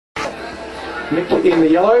Mick in the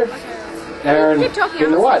yellow, Aaron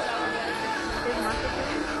in the white.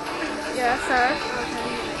 Yeah, sorry.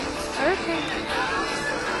 Okay.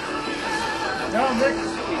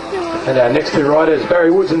 And our next two riders,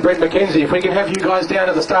 Barry Woods and Brent McKenzie. If we can have you guys down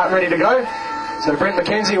at the start and ready to go. So Brent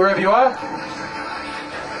McKenzie, wherever you are.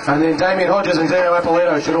 And then Damien Hodges and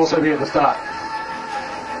Eynaud should also be at the start.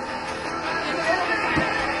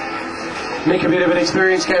 Mick, a bit of an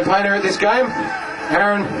experienced campaigner at this game.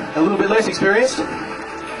 Aaron, a little bit less experienced.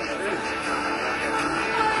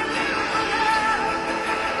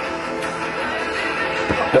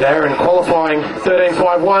 But Aaron qualifying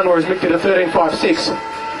 13.51, whereas Mick did a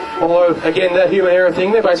 13.56. Although, again, that human error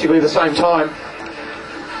thing, they're basically the same time.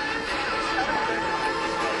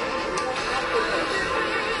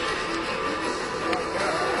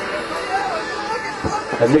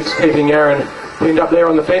 And Mick's keeping Aaron pinned up there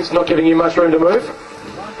on the fence, not giving him much room to move.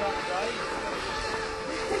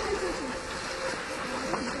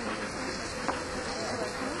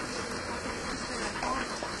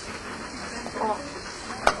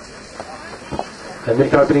 And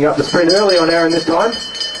Mick opening up the sprint early on Aaron this time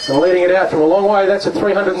and leading it out from a long way. That's a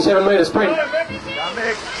 307 metre sprint.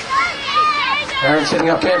 Aaron setting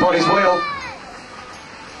up camp on his wheel.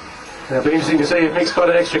 And it'll be interesting to see if Mick's got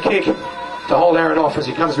an extra kick to hold Aaron off as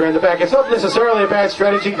he comes around the back. It's not necessarily a bad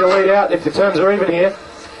strategy to lead out if the terms are even here.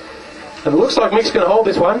 And it looks like Mick's going to hold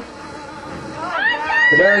this one.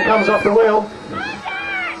 As Aaron comes off the wheel.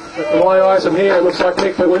 But my eyes from here, it looks like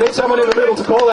Mick, but we need someone in the middle to call that.